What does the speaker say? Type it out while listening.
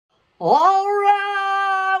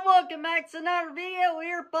Alright, welcome back to another video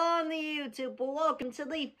here on the YouTube. Well, welcome to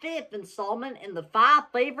the 5th installment in the 5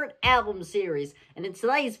 favorite album series. And in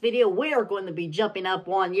today's video, we are going to be jumping up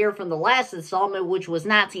 1 year from the last installment, which was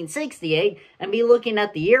 1968, and be looking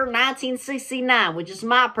at the year 1969, which is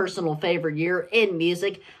my personal favorite year in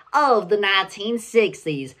music of the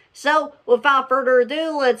 1960s. So, without further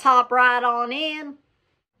ado, let's hop right on in.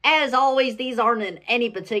 As always, these aren't in any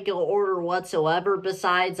particular order whatsoever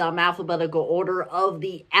besides alphabetical order of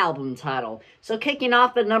the album title. So kicking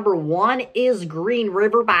off at number 1 is Green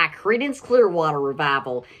River by Creedence Clearwater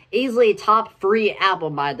Revival. Easily a top 3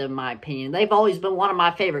 album by them, in my opinion. They've always been one of my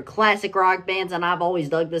favorite classic rock bands, and I've always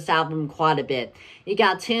dug this album quite a bit. You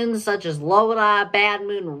got tunes such as Lodi, Bad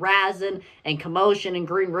Moon Rising, and Commotion and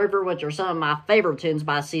Green River, which are some of my favorite tunes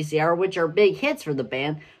by CCR, which are big hits for the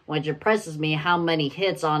band, which impresses me how many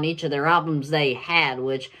hits on each of their albums they had,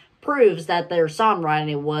 which proves that their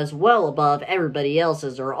songwriting was well above everybody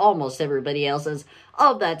else's, or almost everybody else's,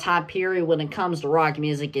 of that time period when it comes to rock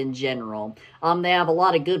music in general. They have a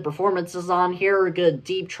lot of good performances on here, good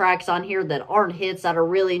deep tracks on here that aren't hits that are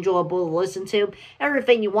really enjoyable to listen to.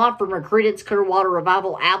 Everything you want from a Creedence Clearwater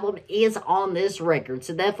Revival album is on this record,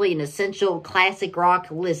 so definitely an essential classic rock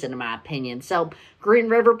listen in my opinion. So, Green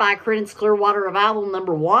River by Creedence Clearwater Revival,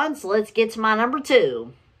 number 1, so let's get to my number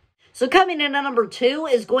 2. So coming in at number 2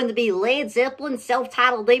 is going to be Led Zeppelin's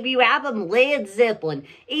self-titled debut album, Led Zeppelin.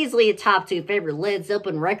 Easily a top 2 favorite Led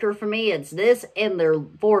Zeppelin record for me. It's this and their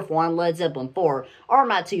 4th one, Led Zeppelin 4, are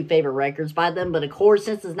my 2 favorite records by them. But of course,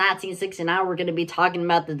 since it's 1969, we're going to be talking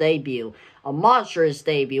about the debut. A monstrous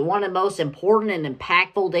debut, one of the most important and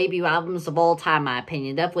impactful debut albums of all time, in my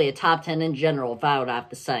opinion. Definitely a top 10 in general, if I would have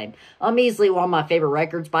to say. Easily one of my favorite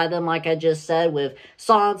records by them, like I just said, with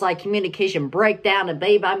songs like Communication Breakdown and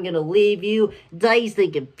Babe, I'm Gonna Leave You, Dazed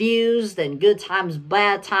and Confused, and Good Times,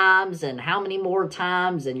 Bad Times, and How Many More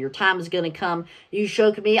Times, and Your Time Is Gonna Come, You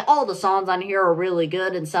Shook Me. All the songs on here are really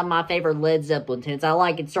good, and some of my favorite Led Zeppelin tunes. I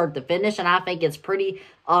like it start to finish, and I think it's pretty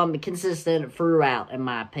consistent throughout, in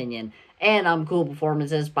my opinion. And cool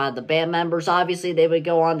performances by the band members. Obviously, they would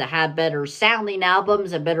go on to have better sounding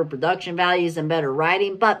albums and better production values and better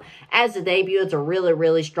writing. But as a debut, it's a really,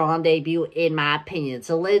 really strong debut in my opinion.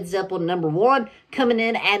 So Led Zeppelin number 1, coming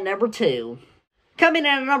in at number 2. Coming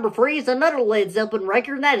in at number 3 is another Led Zeppelin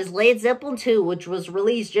record, and that is Led Zeppelin 2, which was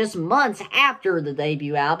released just months after the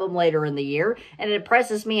debut album later in the year. And it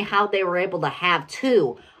impresses me how they were able to have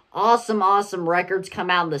 2 awesome records come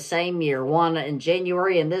out in the same year. One in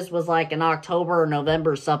January, and this was like in October or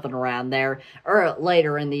November, something around there, or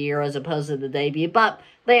later in the year as opposed to the debut. But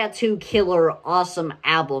they had 2 killer, awesome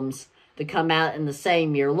albums to come out in the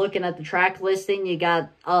same year. Looking at the track listing, you got,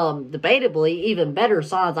 debatably, even better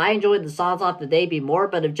songs. I enjoyed the songs off the debut more,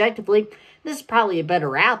 but objectively, this is probably a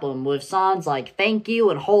better album, with songs like Thank You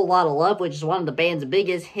and Whole Lotta Love, which is one of the band's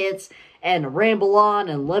biggest hits, and Ramble On,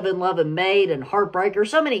 and Livin' Lovin' Made, and Heartbreaker.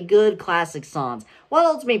 So many good classic songs. What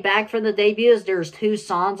holds me back from the debut is there's 2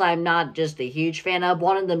 songs I'm not just a huge fan of.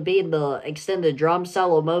 One of them being the extended drum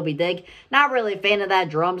solo, Moby Dick. Not really a fan of that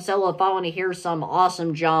drum solo. If I want to hear some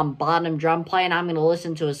awesome John Bonham drum playing, I'm going to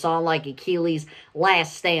listen to a song like Achilles'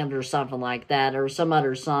 Last Stand or something like that. Or some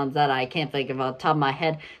other songs that I can't think of off the top of my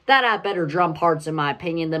head that have better drum parts in my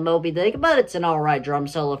opinion than Moby Dick. But it's an alright drum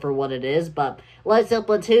solo for what it is. But Led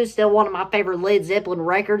Zeppelin 2, still one of my favorite Led Zeppelin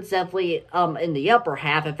records. Definitely in the upper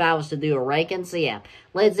half if I was to do a ranking. So yeah,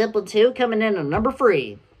 Led Zeppelin 2 coming in at number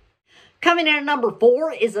 3. Coming in at number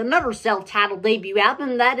 4 is another self-titled debut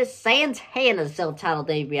album. That is Santana's self-titled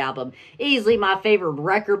debut album. Easily my favorite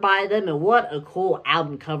record by them, and what a cool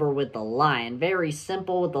album cover with the lion. Very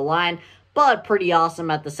simple with the lion, but pretty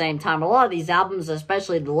awesome at the same time. A lot of these albums,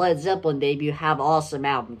 especially the Led Zeppelin debut, have awesome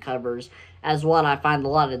album covers, as what I find a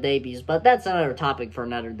lot of debuts, but that's another topic for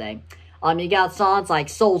another day. You got songs like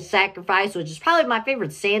Soul Sacrifice, which is probably my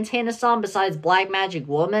favorite Santana song besides Black Magic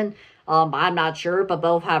Woman. I'm not sure, but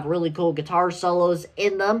both have really cool guitar solos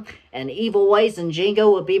in them. And Evil Ways and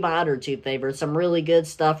Jingo would be my other 2 favorites. Some really good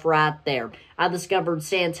stuff right there. I discovered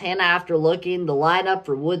Santana after looking the lineup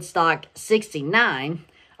for Woodstock 69.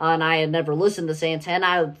 And I had never listened to Santana.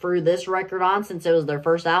 I threw this record on since it was their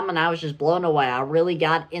first album, and I was just blown away. I really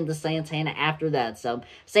got into Santana after that. So,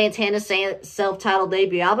 Santana's self-titled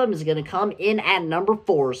debut album is going to come in at number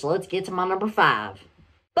 4. So, let's get to my number 5.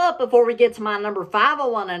 But before we get to my number 5, I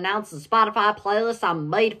want to announce the Spotify playlist I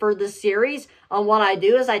made for this series. What I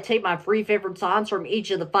do is I take my 3 favorite songs from each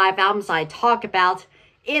of the 5 albums I talk about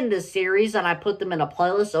in this series, and I put them in a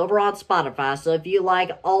playlist over on Spotify. So if you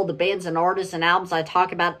like all the bands and artists and albums I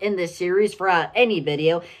talk about in this series throughout any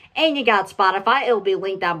video, and you got Spotify, it'll be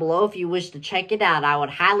linked down below if you wish to check it out. I would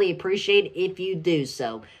highly appreciate if you do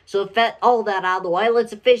so. So with all that out of the way,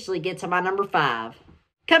 let's officially get to my number 5.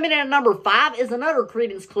 Coming in at number 5 is another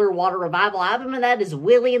Creedence Clearwater Revival album, and that is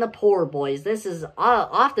Willie and the Poor Boys. This is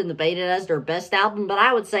often debated as their best album, but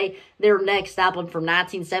I would say their next album from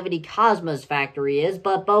 1970, Cosmo's Factory, is,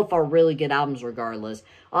 but both are really good albums regardless.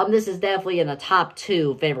 This is definitely in the top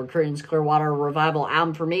 2 favorite Creedence Clearwater Revival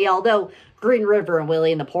album for me, although Green River and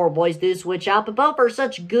Willie and the Poor Boys do switch out, but both are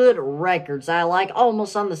such good records. I like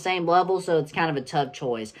almost on the same level, so it's kind of a tough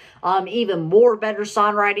choice. Even more better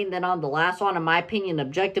songwriting than on the last one, in my opinion,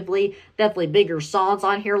 objectively. Definitely bigger songs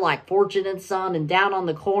on here, like Fortunate Son and Down on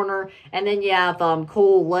the Corner. And then you have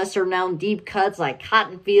cool, lesser-known deep cuts like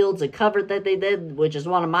Cotton Fields, a cover that they did, which is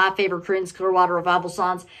one of my favorite Creedence Clearwater Revival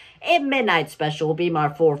songs. And Midnight Special will be my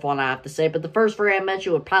 4th one, I have to say. But the first 3 I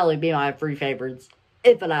mentioned would probably be my 3 favorites,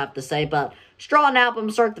 if I have to say. But strong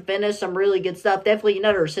album, start to finish, some really good stuff. Definitely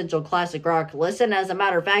another essential classic rock listen. As a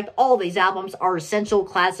matter of fact, all these albums are essential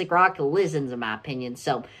classic rock listens, in my opinion.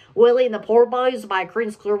 So, Willie and the Poor Boys by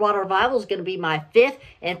Creedence Clearwater Revival is going to be my 5th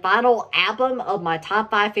and final album of my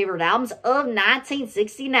top 5 favorite albums of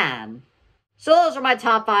 1969. So those are my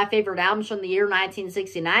top 5 favorite albums from the year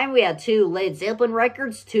 1969. We had 2 Led Zeppelin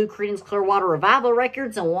records, 2 Creedence Clearwater Revival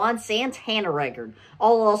records, and 1 Santana record.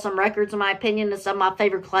 All awesome records, in my opinion, and some of my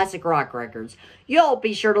favorite classic rock records. Y'all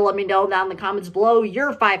be sure to let me know down in the comments below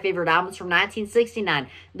your 5 favorite albums from 1969.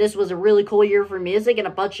 This was a really cool year for music, and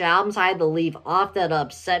a bunch of albums I had to leave off that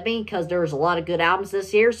upset me, because there was a lot of good albums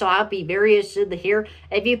this year, so I'll be very interested to hear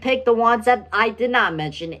if you picked the ones that I did not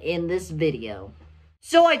mention in this video.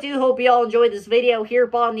 So I do hope you all enjoyed this video here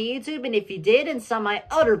on the YouTube, and if you did, and some of my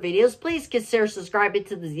other videos, please consider subscribing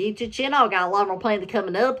to the YouTube channel. I got a lot more planned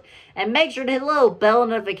coming up, and make sure to hit the little bell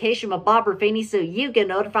notification with Bob Ruffini so you get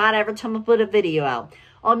notified every time I put a video out.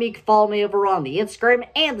 You can follow me over on the Instagram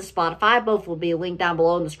and the Spotify. Both will be linked down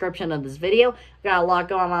below in the description of this video. Got a lot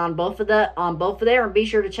going on both of there, and be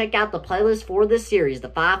sure to check out the playlist for this series, the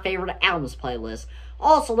 5 favorite albums playlist.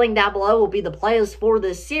 Also, linked down below will be the playlist for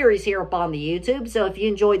this series here up on the YouTube. So if you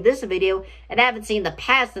enjoyed this video and haven't seen the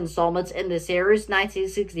past installments in this series,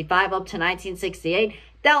 1965 up to 1968,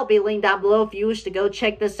 that'll be linked down below if you wish to go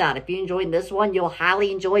check this out. If you enjoyed this one, you'll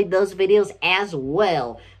highly enjoy those videos as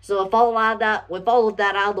well. So with all of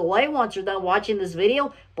that out of the way, once you're done watching this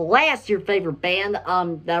video, blast your favorite band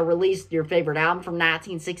that released your favorite album from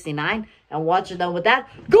 1969. And once you're done with that,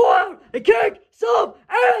 go out and kick some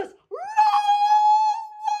ass!